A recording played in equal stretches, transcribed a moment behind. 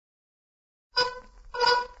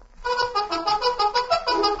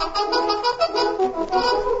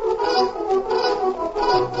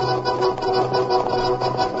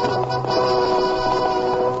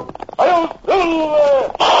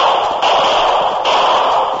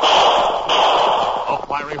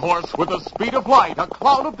horse with the speed of light, a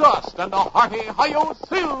cloud of dust, and a hearty hi-yo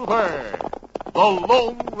silver, the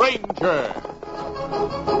Lone Ranger.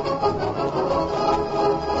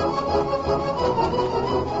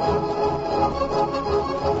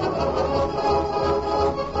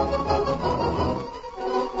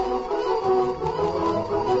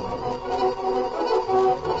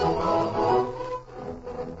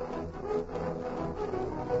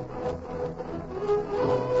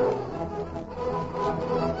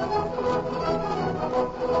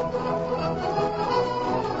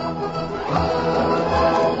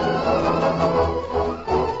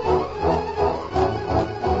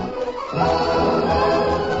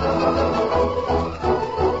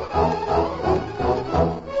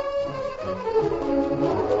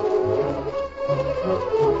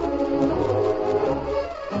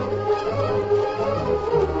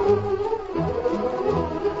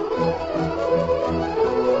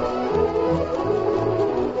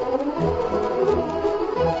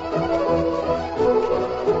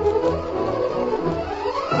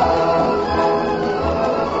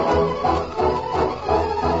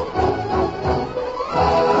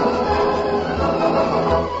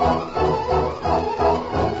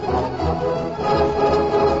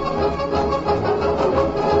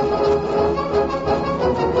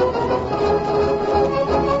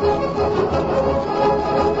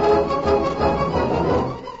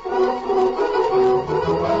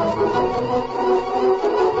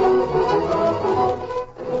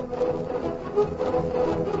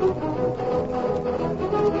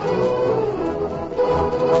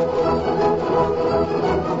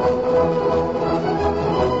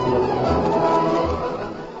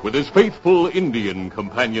 With his faithful Indian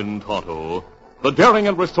companion Tonto, the daring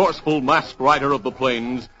and resourceful masked rider of the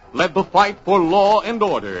plains led the fight for law and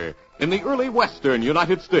order in the early western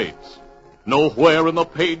United States. Nowhere in the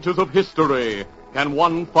pages of history can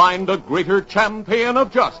one find a greater champion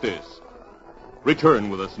of justice. Return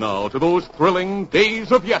with us now to those thrilling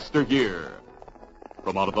days of yesteryear.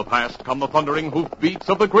 From out of the past come the thundering hoofbeats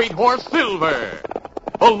of the great horse Silver.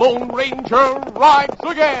 The Lone Ranger rides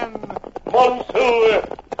again. Come on,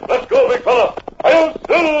 Silver. Let's go, big fella. Hi-yo,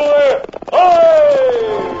 Silver! Hi!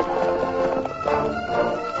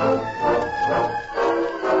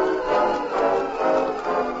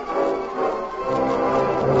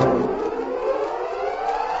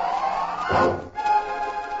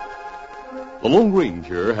 The Lone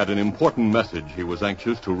Ranger had an important message he was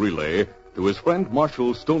anxious to relay to his friend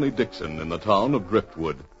Marshal Stoney Dixon in the town of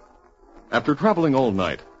Driftwood. After traveling all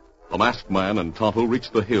night, the masked man and Tonto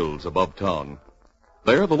reached the hills above town.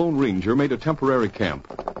 There, the Lone Ranger made a temporary camp,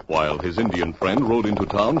 while his Indian friend rode into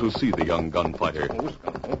town to see the young gunfighter.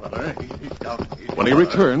 When he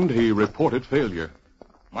returned, he reported failure.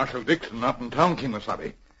 Marshal Dixon not in town,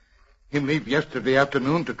 Kimasabi. Him leave yesterday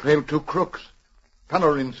afternoon to trail 2 crooks.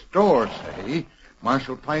 Feller in store, say.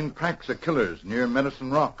 Marshal find tracks of killers near Medicine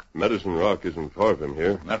Rock. Medicine Rock isn't far from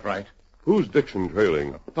here. That's right. Who's Dixon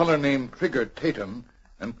trailing? A feller named Trigger Tatum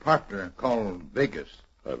and partner called Vegas.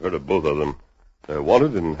 I've heard of both of them. They're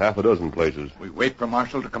wanted in half a dozen places. We wait for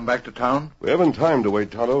Marshal to come back to town? We haven't time to wait,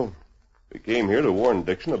 Tonto. We came here to warn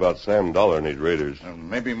Dixon about Sam Dollar and his raiders.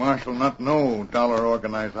 Maybe Marshal not know Dollar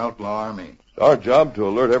organized outlaw army. It's our job to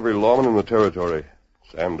alert every lawman in the territory.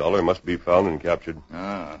 Sam Dollar must be found and captured.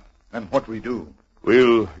 And what we do?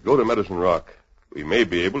 We'll go to Medicine Rock. We may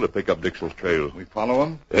be able to pick up Dixon's trail. We follow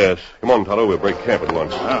him? Yes. Come on, Tonto. We'll break camp at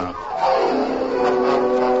once.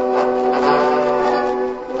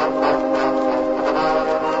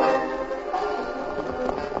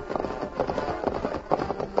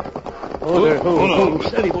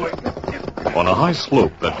 Steady, boy. On a high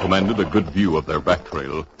slope that commanded a good view of their back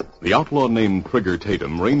trail, the outlaw named Trigger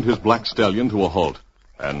Tatum reined his black stallion to a halt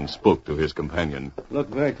and spoke to his companion.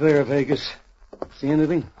 Look back there, Vegas. See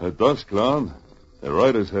anything? At dusk, Clown. The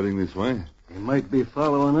rider's heading this way. He might be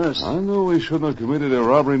following us. I knew we shouldn't have committed a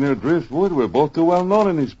robbery near Driftwood. We're both too well known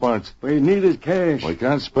in these parts. We needed cash. We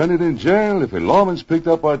can't spend it in jail if a lawman's picked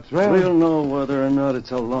up our trail. We'll know whether or not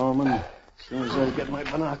it's a lawman as soon as I get my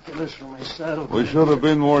binoculars from my saddle. We should have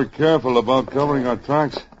been more careful about covering our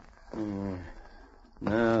tracks.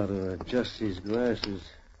 Now to adjust these glasses.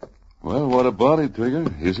 Well, what about it,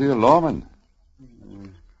 Trigger? Is he a lawman?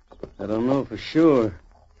 I don't know for sure.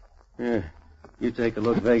 Here, you take a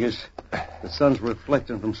look, Vegas. The sun's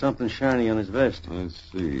reflecting from something shiny on his vest. Let's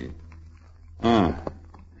see.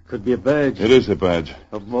 Could be a badge. It is a badge.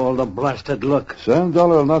 Of all the blasted luck. Sam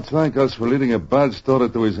Dollar will not thank us for leading a badge story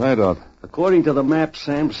to his hideout. According to the map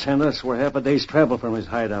Sam sent us, we're half a day's travel from his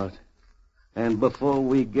hideout. And before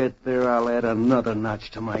we get there, I'll add another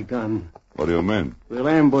notch to my gun. What do you mean? We'll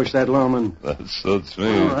ambush that lawman. That suits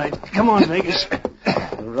me. All right. Come on, Vegas.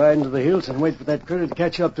 We'll ride into the hills and wait for that critter to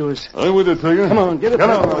catch up to us. I'm with you, Trigger. Come on, get it. Get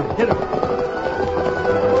on. Get it.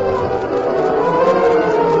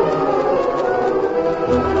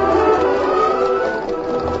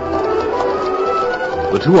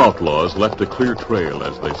 The two outlaws left a clear trail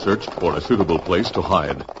as they searched for a suitable place to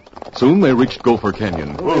hide. Soon they reached Gopher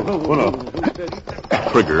Canyon.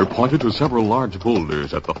 Trigger pointed to several large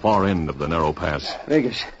boulders at the far end of the narrow pass.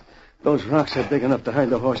 Vegas, those rocks are big enough to hide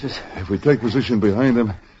the horses. If we take position behind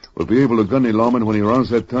him, we'll be able to gun the lawman when he rounds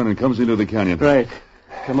that turn and comes into the canyon. Right.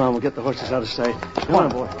 Come on, we'll get the horses out of sight. Come on,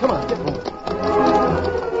 boy. Come on, get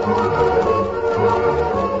home.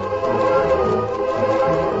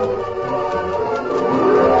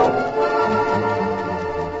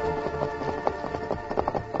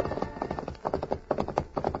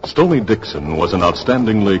 Stony Dixon was an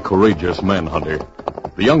outstandingly courageous manhunter.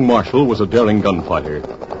 The young marshal was a daring gunfighter.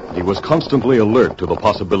 He was constantly alert to the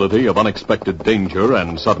possibility of unexpected danger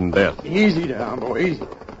and sudden death. Easy down, boy. Easy.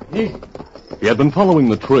 Easy. He had been following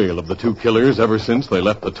the trail of the two killers ever since they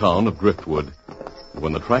left the town of Driftwood.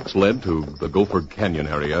 When the tracks led to the Gopher Canyon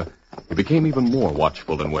area, he became even more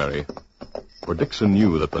watchful and wary. For Dixon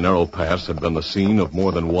knew that the narrow pass had been the scene of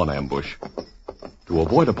more than one ambush. To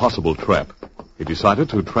avoid a possible trap, he decided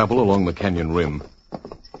to travel along the canyon rim.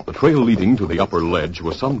 The trail leading to the upper ledge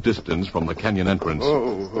was some distance from the canyon entrance.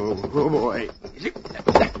 Oh, boy.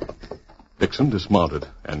 Dixon dismounted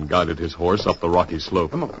and guided his horse up the rocky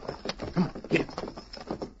slope. Come on. Get it.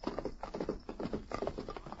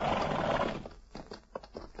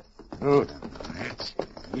 Oh, that's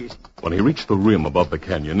easy. When he reached the rim above the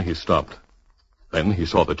canyon, he stopped. Then he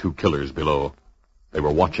saw the two killers below. They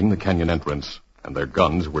were watching the canyon entrance, and their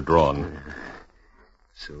guns were drawn.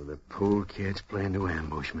 So the polecats plan to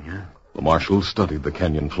ambush me, huh? The marshal studied the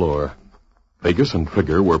canyon floor. Vegas and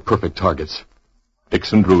Trigger were perfect targets.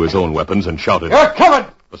 Dixon drew his own weapons and shouted. You're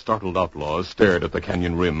covered! The startled outlaws stared at the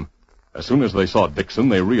canyon rim. As soon as they saw Dixon,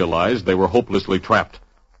 they realized they were hopelessly trapped.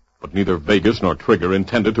 But neither Vegas nor Trigger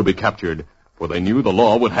intended to be captured, for they knew the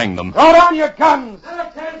law would hang them. Throw down your guns!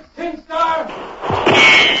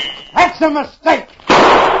 That's a mistake!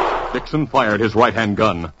 Dixon fired his right-hand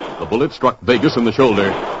gun. The bullet struck Vegas in the shoulder.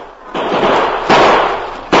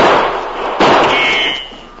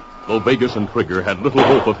 Though Vegas and Trigger had little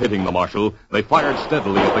hope of hitting the marshal, they fired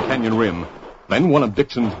steadily at the canyon rim. Then one of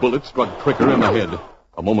Dixon's bullets struck Trigger in the head.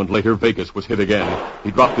 A moment later, Vegas was hit again.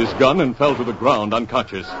 He dropped his gun and fell to the ground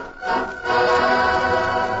unconscious.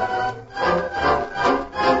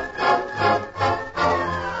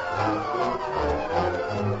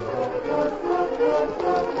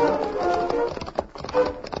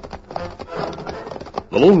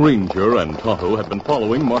 The Lone Ranger and Tonto had been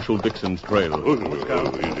following Marshal Dixon's trail.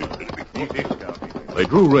 They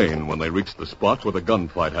drew rein when they reached the spot where the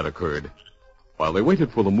gunfight had occurred. While they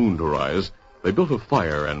waited for the moon to rise, they built a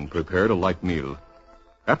fire and prepared a light meal.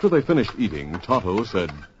 After they finished eating, Tonto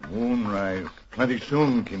said, Moonrise plenty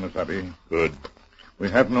soon, Kimasabi. Good. We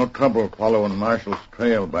have no trouble following Marshall's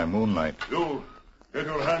trail by moonlight. You, get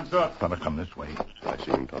your hands up. Fella, come this way. I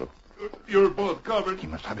see him, Tonto. You're both covered.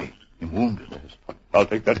 Kimasabi, him wounded. I'll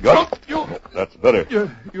take that gun. That's better.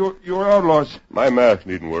 You're outlaws. My mask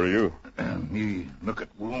needn't worry you. Me look at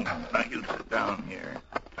wound. Now you sit down here.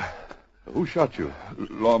 Who shot you?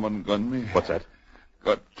 Lawman gunned me. What's that?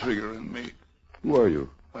 Got Trigger in me. Who are you?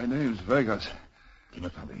 My name's Vegas.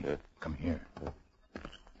 Kimasabi, come here.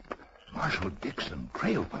 Marshal Dixon,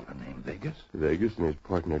 trail fella named Vegas. Vegas and his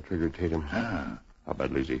partner, Trigger Tatum. Ah, How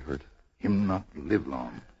badly is he hurt? him not live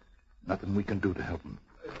long. Nothing we can do to help him.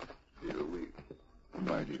 Feel weak.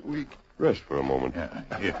 Mighty weak. Rest for a moment.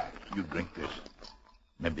 Yeah, here, you drink this.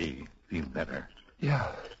 Maybe feel better.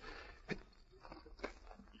 Yeah.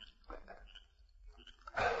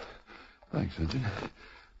 Thanks, Vincent.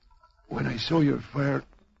 When I saw your fire,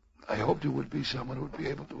 I hoped you would be someone who would be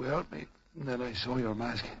able to help me. And then I saw your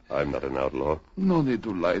mask. I'm not an outlaw. No need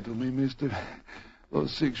to lie to me, mister.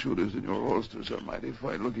 Those six-shooters in your holsters are mighty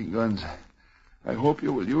fine-looking guns. I hope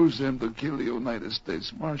you will use them to kill the United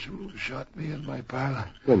States Marshal who shot me and my pal.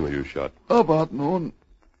 When were you shot? About noon.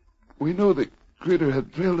 We knew the critter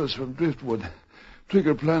had trailed us from Driftwood.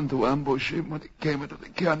 Trigger planned to ambush him when he came into the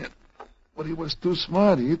canyon. But he was too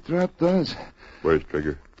smart. He trapped us. Where's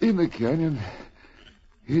Trigger? In the canyon.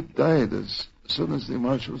 He died as soon as the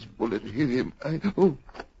marshal's bullet hit him. I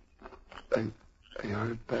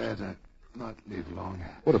hurt bad. I'd not live long.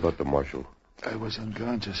 What about the marshal? I was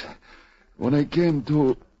unconscious. When I came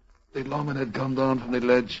to, the lawman had come down from the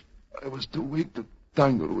ledge. I was too weak to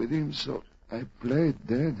tangle with him, so I played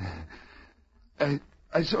dead.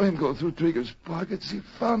 I saw him go through Trigger's pockets. He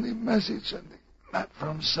found the message and the map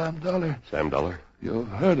from Sam Dollar. Sam Dollar? You've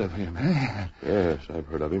heard of him, eh? Yes, I've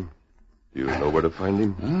heard of him. Do you know where to find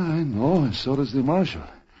him? I know, and so does the marshal.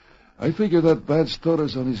 I figure that bad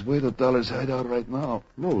Stotter's on his way to Dollar's hideout right now.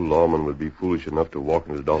 No lawman would be foolish enough to walk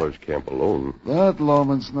into Dollar's camp alone. That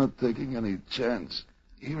lawman's not taking any chance.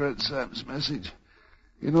 He read Sam's message.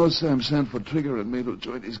 He knows Sam sent for Trigger and me to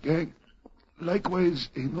join his gang. Likewise,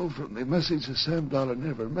 he knew from the message that Sam Dollar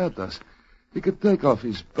never met us. He could take off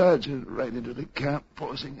his badge and ride into the camp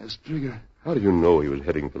posing as Trigger. How do you know he was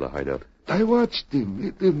heading for the hideout? I watched him.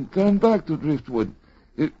 He didn't turn back to Driftwood.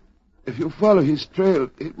 If you follow his trail,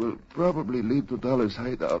 it will probably lead to Dollar's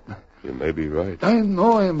hideout. You may be right. I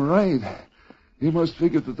know I'm right. He must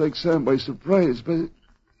figure to take Sam by surprise, but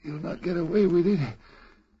he'll not get away with it.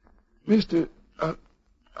 Mister,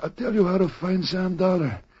 I'll tell you how to find Sam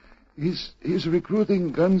Dollar. He's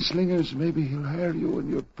recruiting gunslingers. Maybe he'll hire you and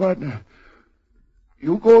your partner.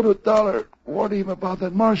 You go to Dollar, warn him about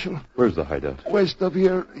that marshal. Where's the hideout? West of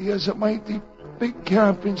here. He has a mighty big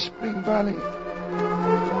camp in Spring Valley.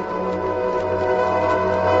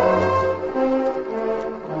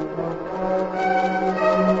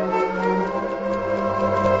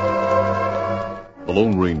 The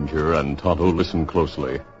Lone Ranger and Tonto listened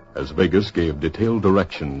closely as Vegas gave detailed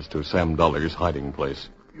directions to Sam Dollar's hiding place.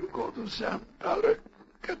 You go to Sam Dollar.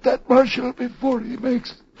 Get that marshal before he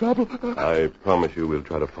makes trouble. I promise you we'll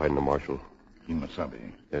try to find the marshal.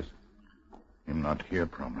 Kimasabi. Yes? Him not here,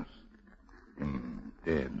 promise. Him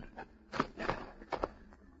dead.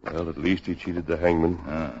 Well, at least he cheated the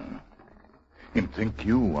hangman. Him think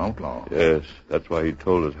you outlaw. Yes, that's why he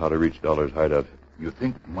told us how to reach Dollar's hideout. You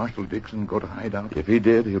think Marshal Dixon go to hideout? If he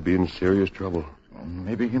did, he'll be in serious trouble. Well,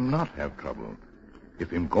 maybe him not have trouble.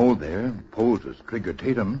 If him go there, pose as Trigger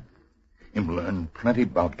Tatum, him learn plenty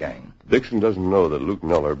about gang. Dixon doesn't know that Luke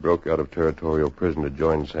Neller broke out of territorial prison to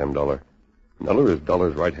join Sam Dollar. Neller is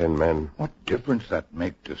Dollar's right-hand man. What difference that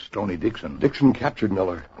make to Stony Dixon? Dixon captured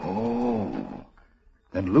Neller. Oh,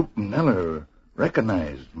 then Luke Neller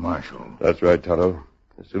recognized Marshal. That's right, Tonto.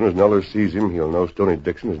 As soon as Neller sees him, he'll know Stony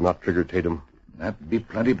Dixon is not Trigger Tatum. That'd be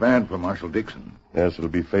plenty bad for Marshal Dixon. Yes, it'll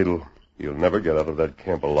be fatal. He'll never get out of that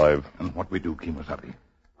camp alive. And what we do, Kimasabi?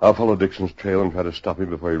 I'll follow Dixon's trail and try to stop him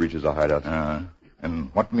before he reaches the hideout. And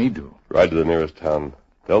what me do? Ride to the nearest town.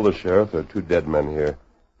 Tell the sheriff there are 2 dead men here.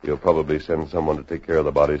 He'll probably send someone to take care of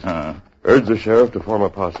the bodies. Urge the sheriff to form a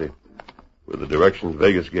posse. With the directions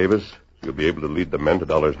Vegas gave us, you'll be able to lead the men to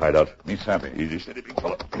Dollar's hideout. Me savvy. Easy, steady, big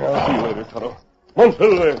fella. I'll see you later, Tonto. Come on,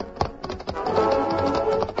 Silver.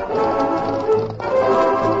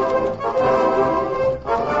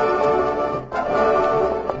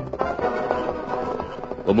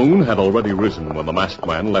 The moon had already risen when the masked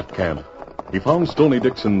man left camp. He found Stony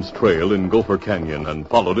Dixon's trail in Gopher Canyon and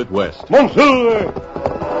followed it west. Come on, Silver!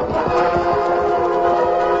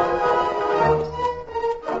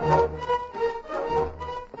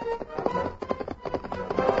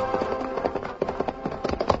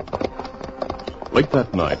 Late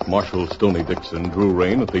that night, Marshal Stony Dixon drew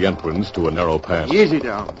rein at the entrance to a narrow pass. Easy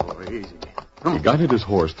down, boy, easy. He guided his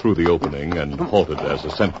horse through the opening and halted as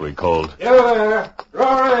a sentry called. You there!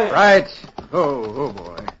 Draw rein! Right. Oh,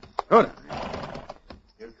 boy. Hold on.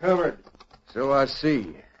 You're covered. So I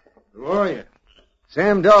see. Who are you?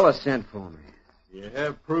 Sam Dollar sent for me. You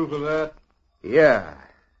have proof of that? Yeah.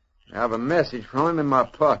 I have a message from him in my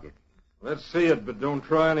pocket. Let's see it, but don't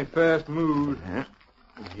try any fast moves. Yeah.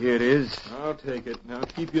 Here it is. I'll take it. Now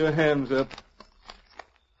keep your hands up.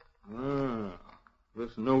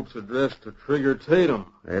 This note's addressed to Trigger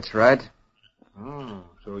Tatum. That's right. Oh,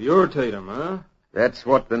 so you're Tatum, huh? That's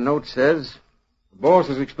what the note says. The boss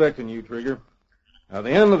is expecting you, Trigger. Now,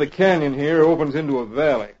 the end of the canyon here opens into a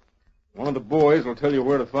valley. One of the boys will tell you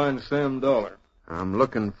where to find Sam Dollar. I'm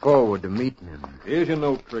looking forward to meeting him. Here's your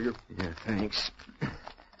note, Trigger. Yeah, thanks.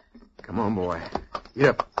 Come on, boy. Get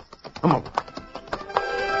up. Come on, boy.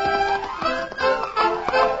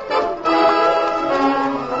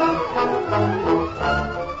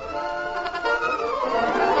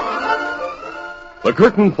 The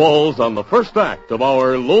curtain falls on the first act of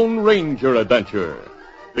our Lone Ranger adventure.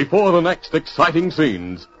 Before the next exciting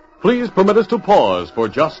scenes, please permit us to pause for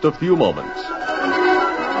just a few moments.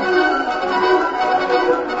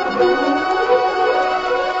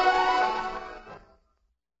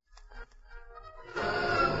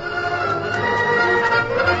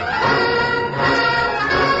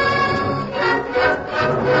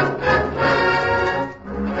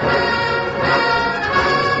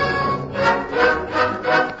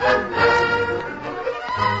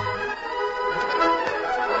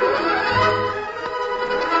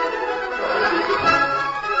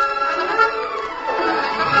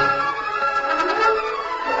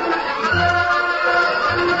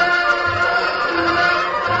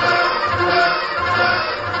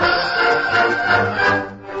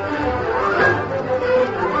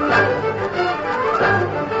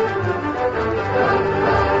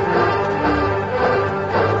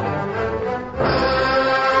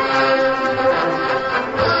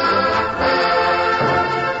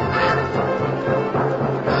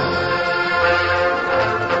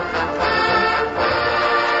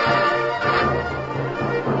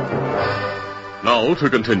 Now to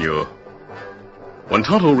continue. When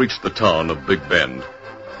Tonto reached the town of Big Bend,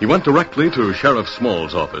 he went directly to Sheriff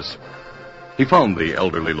Small's office. He found the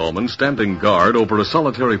elderly lawman standing guard over a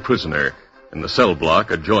solitary prisoner in the cell block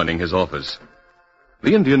adjoining his office.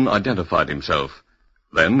 The Indian identified himself,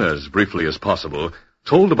 then, as briefly as possible,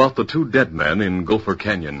 told about the 2 dead men in Gopher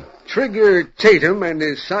Canyon. Trigger Tatum and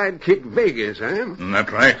his sidekick Vegas, eh?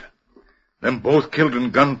 That's right. Them both killed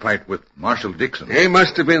in gunfight with Marshal Dixon. They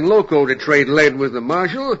must have been loco to trade lead with the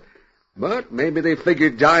marshal, but maybe they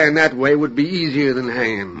figured dying that way would be easier than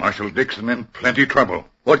hanging. Marshal Dixon in plenty trouble.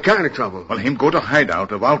 What kind of trouble? Well, him go to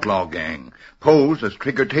hideout of outlaw gang, pose as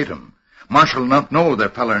Trigger Tatum. Marshal not know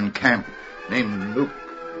that fella in camp named Luke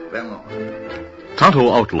Bellon.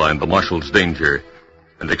 Tonto outlined the marshal's danger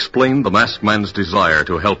and explained the masked man's desire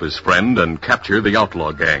to help his friend and capture the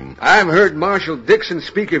outlaw gang. I've heard Marshal Dixon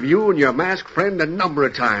speak of you and your masked friend a number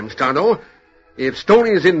of times, Tonto. If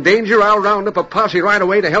Stoney is in danger, I'll round up a posse right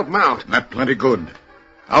away to help him out. That plenty good.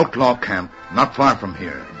 Outlaw camp, not far from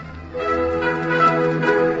here.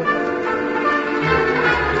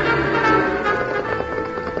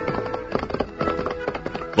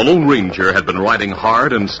 The Lone Ranger had been riding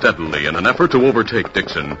hard and steadily in an effort to overtake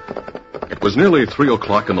Dixon. It was nearly 3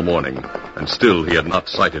 o'clock in the morning, and still he had not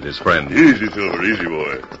sighted his friend. Easy, Silver, easy,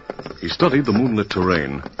 boy. He studied the moonlit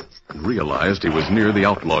terrain and realized he was near the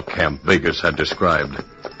outlaw camp Vegas had described.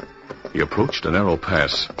 He approached a narrow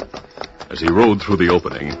pass. As he rode through the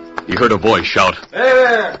opening, he heard a voice shout, Hey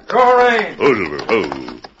there, draw rein. Oh, Silver,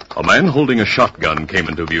 oh. A man holding a shotgun came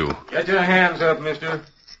into view. Get your hands up, mister.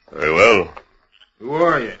 Very well. Who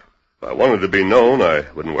are you? If I wanted to be known, I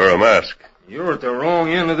wouldn't wear a mask. You're at the wrong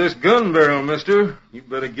end of this gun barrel, mister. You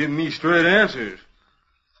better give me straight answers.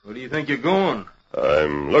 Where do you think you're going?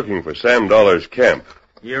 I'm looking for Sam Dollar's camp.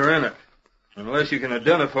 You're in it. Unless you can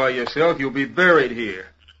identify yourself, you'll be buried here.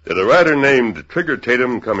 Did a rider named Trigger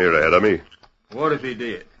Tatum come here ahead of me? What if he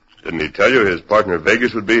did? Didn't he tell you his partner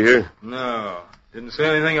Vegas would be here? No. Didn't say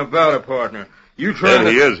anything about a partner. You tried Then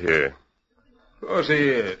he is here. Of course he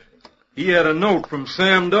is. He had a note from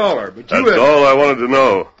Sam Dollar, but you That's had... all I wanted to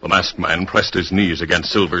know. The masked man pressed his knees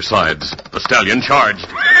against Silver's sides. The stallion charged.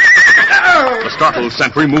 The startled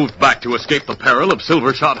sentry moved back to escape the peril of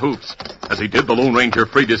silver-shot hoofs. As he did, the Lone Ranger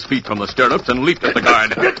freed his feet from the stirrups and leaped at the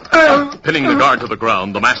guard. Pinning the guard to the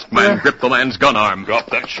ground, the masked man gripped the man's gun arm. Drop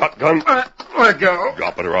that shotgun. Let go.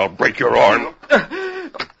 Drop it or I'll break your arm.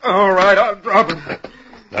 All right, I'll drop it.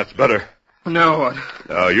 That's better. Now what?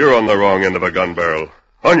 Now, you're on the wrong end of a gun barrel.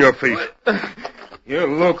 On your feet. You're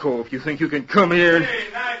loco if you think you can come here and... Hey,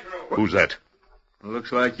 Nitro. Who's that?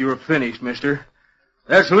 Looks like you're finished, mister.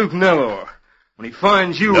 That's Luke Nellor. When he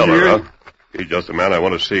finds you Neller, here... huh? He's just the man I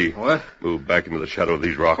want to see. What? Move back into the shadow of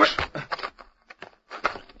these rocks.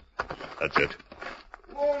 That's it.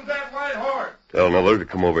 Who owns that white horse? Tell Neller to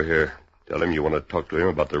come over here. Tell him you want to talk to him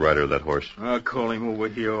about the rider of that horse. I'll call him over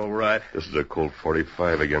here, all right. This is a Colt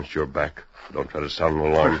 45 against your back. Don't try to sound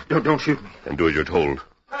an alarm. Don't shoot me. And do as you're told.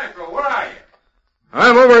 Nitro, where are you?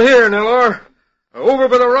 I'm over here, Nellor. Over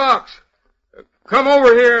by the rocks. Come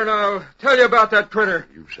over here and I'll tell you about that critter.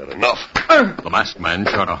 You've said enough. The masked man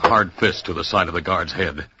shot a hard fist to the side of the guard's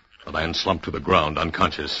head. The man slumped to the ground,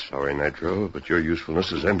 unconscious. Sorry, Nitro, but your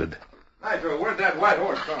usefulness is ended. Nitro, where'd that white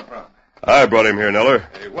horse come from? I brought him here, Neller.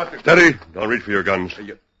 Hey, what the... Steady. Don't reach for your guns.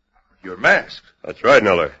 You're masked. That's right,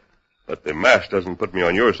 Neller. But the mask doesn't put me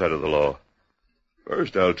on your side of the law.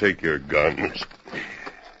 First, I'll take your guns.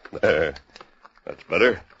 There. That's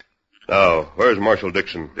better. Now, where's Marshal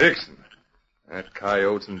Dixon? Dixon. That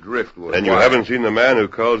coyote's in driftwood. And you haven't seen the man who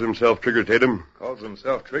calls himself Trigger Tatum? Calls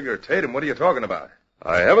himself Trigger Tatum. What are you talking about?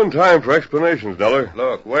 I haven't time for explanations, Neller.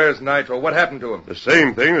 Look, where's Nitro? What happened to him? The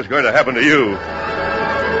same thing is going to happen to you.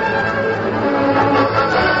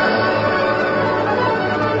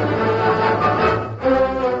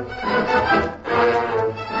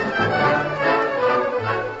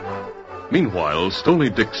 Meanwhile, Stoney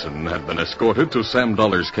Dixon had been escorted to Sam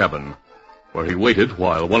Dollar's cabin, where he waited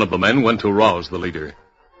while one of the men went to rouse the leader.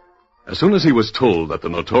 As soon as he was told that the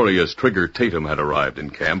notorious Trigger Tatum had arrived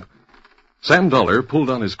in camp, Sam Dollar pulled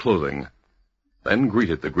on his clothing, then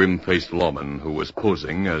greeted the grim-faced lawman who was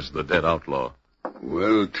posing as the dead outlaw.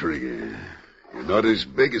 Well, Trigger, you're not as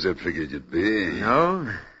big as I figured you'd be.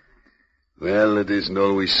 No? Well, it isn't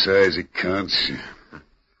always size that counts.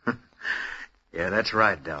 Yeah, that's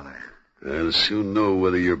right, Dollar. I'll soon know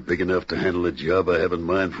whether you're big enough to handle the job I have in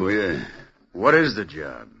mind for you. What is the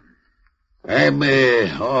job? I'm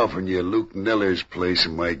offering you Luke Neller's place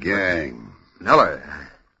in my gang. Neller?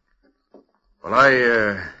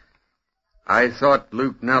 Well, I thought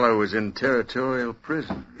Luke Neller was in territorial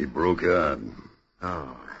prison. He broke out.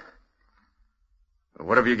 Oh.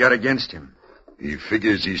 What have you got against him? He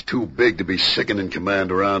figures he's too big to be second in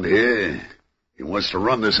command around here. He wants to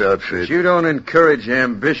run this outfit. But you don't encourage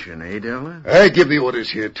ambition, eh, Delaware? I give the orders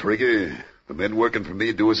here, Trigger. The men working for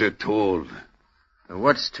me do as they're told.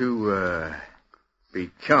 What's to,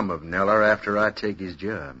 become of Neller after I take his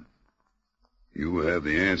job? You have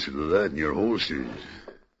the answer to that in your holsters.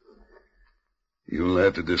 You'll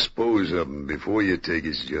have to dispose of him before you take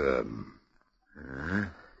his job. Uh-huh.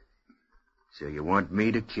 So you want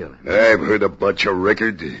me to kill him? I've heard about your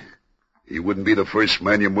record. He wouldn't be the first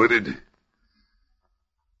man you murdered.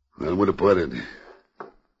 Well, what about it?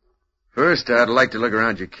 First, I'd like to look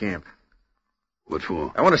around your camp. What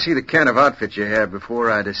for? I want to see the kind of outfit you have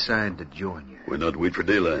before I decide to join you. Why not wait for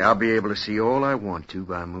daylight? I'll be able to see all I want to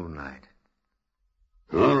by moonlight.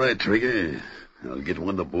 All right, Trigger. I'll get one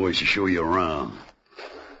of the boys to show you around.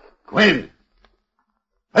 Quinn!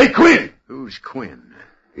 Hey, Quinn! Who's Quinn?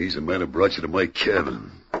 He's the man who brought you to my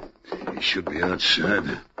cabin. He should be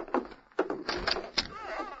outside.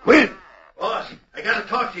 Quinn! Boss, I gotta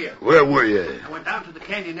talk to you. Where were you? I went down to the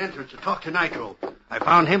canyon entrance to talk to Nitro. I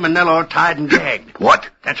found him and Nello tied and gagged. What?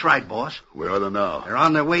 That's right, boss. Where are they now? They're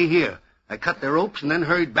on their way here. I cut their ropes and then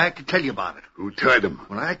hurried back to tell you about it. Who tied them?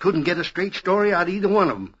 Well, I couldn't get a straight story out of either one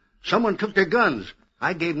of them. Someone took their guns.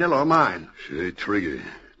 I gave Nello mine. Say, Trigger,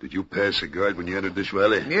 did you pass a guard when you entered this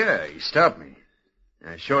valley? Yeah, he stopped me.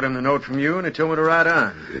 I showed him the note from you, and he told me to ride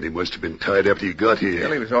on. And he must have been tied after you got here.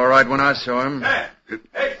 Well, he was all right when I saw him.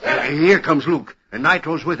 Here comes Luke, and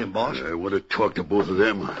Nitro's with him, boss. I want to talk to both of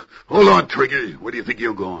them. Hold on, Trigger. Where do you think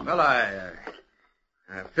you're going? Well, I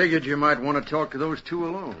figured you might want to talk to those two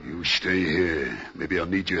alone. You stay here. Maybe I'll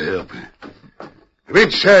need your help. Come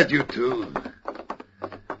inside, you two.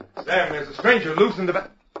 Sam, there's a stranger loose in the back.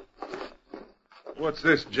 What's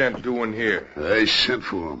this gent doing here? I sent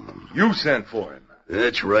for him. You sent for him.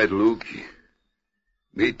 That's right, Luke.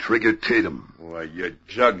 Meet Trigger Tatum. Why, you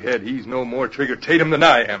jughead, he's no more Trigger Tatum than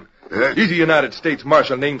I am. Huh? He's a United States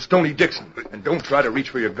Marshal named Stoney Dixon. And don't try to reach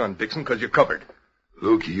for your gun, Dixon, because you're covered.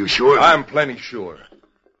 Luke, you sure? I'm plenty sure.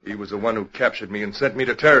 He was the one who captured me and sent me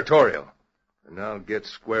to Territorial. And I'll get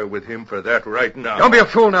square with him for that right now. Don't be a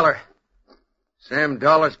fool, Neller. Sam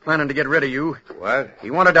Dollar's planning to get rid of you. What? He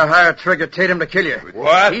wanted to hire Trigger Tatum to kill you.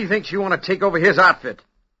 What? He thinks you want to take over his outfit.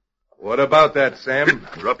 What about that, Sam?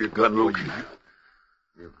 Drop your gun, Luke.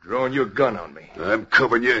 You've drawn your gun on me. I'm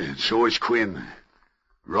covering you, and so is Quinn.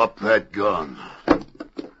 Drop that gun.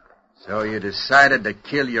 So you decided to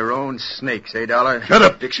kill your own snakes, eh, Dollar? Shut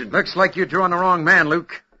up, Dixon. Looks like you're drawing the wrong man,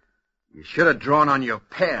 Luke. You should have drawn on your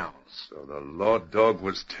pals. So the law dog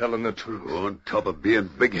was telling the truth. On top of being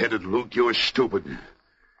big-headed, Luke, you're stupid.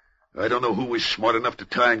 I don't know who was smart enough to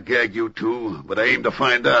tie and gag you two, but I aim to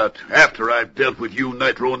find out after I've dealt with you,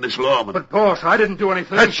 Nitro, and this lawman. But, boss, I didn't do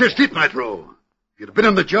anything. That's just it, Nitro. If you'd have been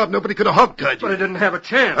on the job, nobody could have hog-tied you. But I didn't have a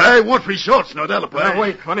chance. I want results, not alibis. Now,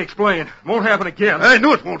 wait, let me explain. Won't happen again. I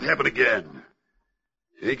know it won't happen again.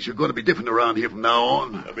 Things are going to be different around here from now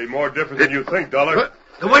on. They'll be more different than you think, Dollar.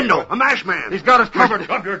 The window, a mash man. He's got us covered.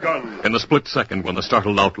 Drop your gun. In the split second when the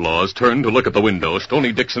startled outlaws turned to look at the window,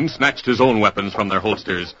 Stoney Dixon snatched his own weapons from their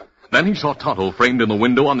holsters. Then he saw Tonto framed in the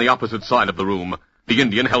window on the opposite side of the room. The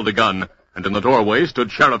Indian held a gun, and in the doorway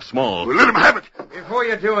stood Sheriff Small. Well, let him have it. Before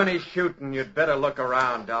you do any shooting, you'd better look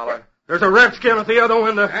around, Dollar. There's a redskin at the other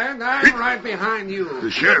window. And I'm right behind you.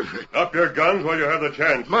 The sheriff. Drop your guns while you have the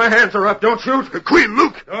chance. My hands are up. Don't shoot. Queen,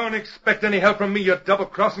 Luke. Don't expect any help from me, you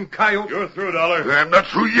double-crossing coyote. You're through, Dollar. I'm not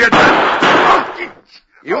through yet.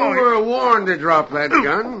 You were warned to drop that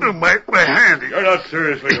gun. My hand. You're not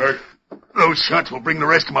seriously hurt. Those shots will bring the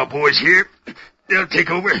rest of my boys here. They'll take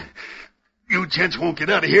over. You gents won't get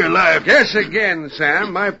out of here alive. Guess again,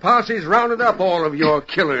 Sam. My posse's rounded up all of your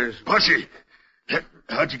killers. Posse?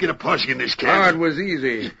 How'd you get a posse in this camp? Oh, it was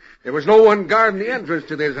easy. There was no one guarding the entrance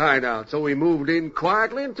to this hideout, so we moved in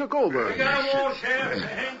quietly and took over. We got 'em all, Sheriff. They're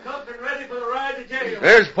handcuffed and ready for the ride to jail.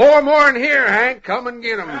 There's 4 more in here, Hank. Come and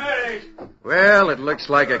get 'em. Right. Well, it looks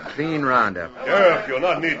like a clean roundup. Sheriff, you'll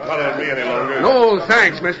not need Tonto and me any longer. No,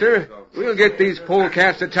 thanks, mister. We'll get these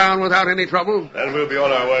polecats to town without any trouble. Then we'll be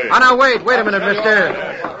on our way. Oh, now, wait a minute,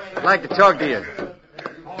 mister. I'd like to talk to you.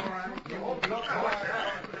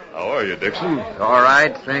 How are you, Dixon? All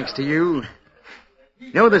right, thanks to you.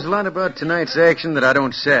 You know, there's a lot about tonight's action that I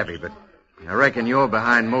don't savvy, but I reckon you're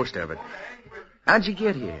behind most of it. How'd you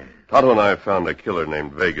get here? Tonto and I found a killer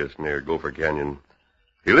named Vegas near Gopher Canyon.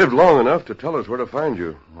 He lived long enough to tell us where to find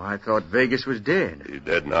you. Well, I thought Vegas was dead. He's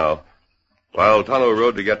dead now. While Tonto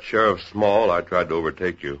rode to get Sheriff Small, I tried to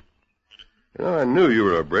overtake you. You know, I knew you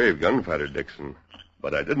were a brave gunfighter, Dixon,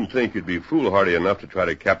 but I didn't think you'd be foolhardy enough to try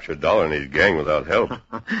to capture Dollar and his gang without help.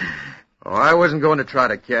 Oh, I wasn't going to try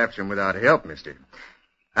to capture him without help, mister.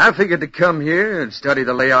 I figured to come here and study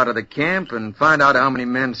the layout of the camp and find out how many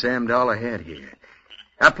men Sam Dollar had here.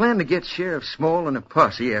 I planned to get Sheriff Small and a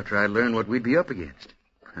posse after I learned what we'd be up against.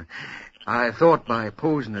 I thought by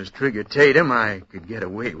posing as Trigger Tatum, I could get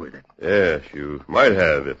away with it. Yes, you might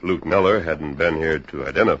have if Luke Neller hadn't been here to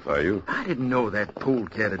identify you. I didn't know that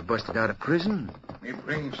polecat had busted out of prison. Me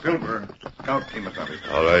bring Silver. Scout Kimasabi.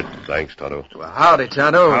 All right. Thanks, Tonto. Well, howdy,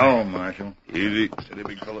 Tonto. How, Marshal? Easy. Steady,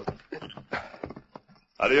 big fellow.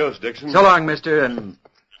 Adios, Dixon. So long, mister, and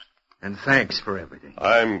thanks for everything.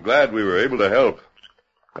 I'm glad we were able to help.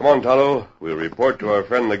 Come on, Tonto. We'll report to our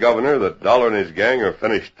friend the governor that Dollar and his gang are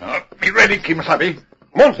finished. Be ready, Kimasabi.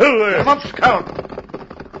 Come on, Silver. Come on, Scout.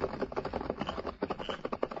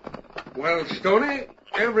 Well, Stoney,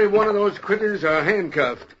 every one of those critters are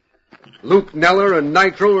handcuffed. Luke Neller and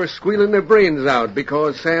Nitro are squealing their brains out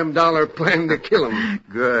because Sam Dollar planned to kill them.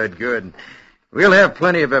 Good. We'll have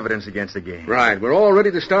plenty of evidence against the gang. Right, we're all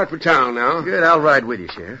ready to start for town now. Good, I'll ride with you,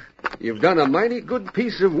 Sheriff. You've done a mighty good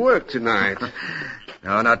piece of work tonight.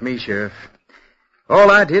 No, not me, Sheriff. All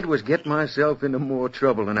I did was get myself into more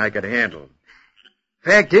trouble than I could handle.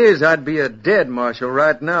 Fact is, I'd be a dead marshal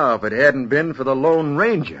right now if it hadn't been for the Lone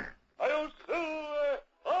Ranger. Adios, Silver.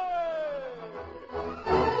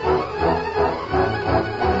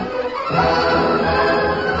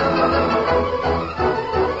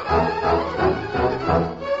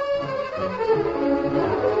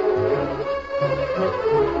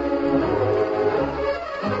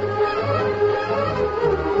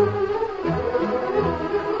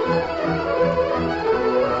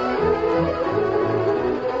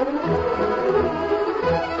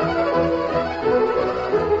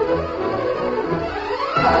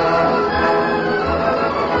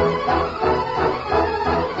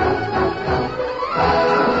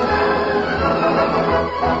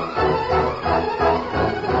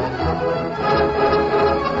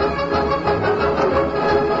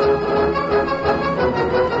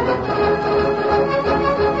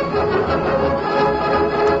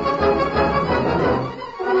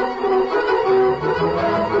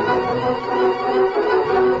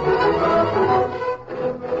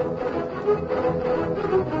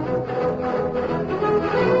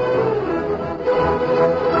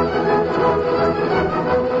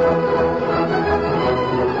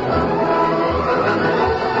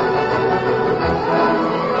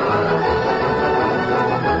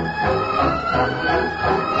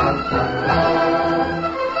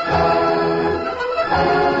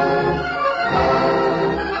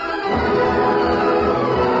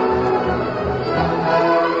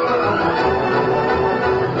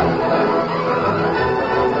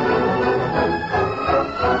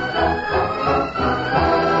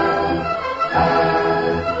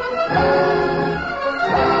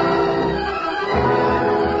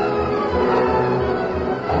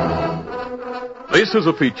 This is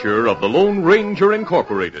a feature of the Lone Ranger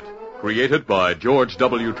Incorporated, created by George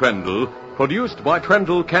W. Trendle, produced by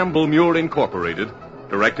Trendle Campbell Muir Incorporated,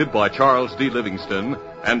 directed by Charles D. Livingston,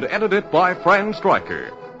 and edited by Fran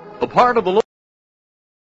Stryker. The part of the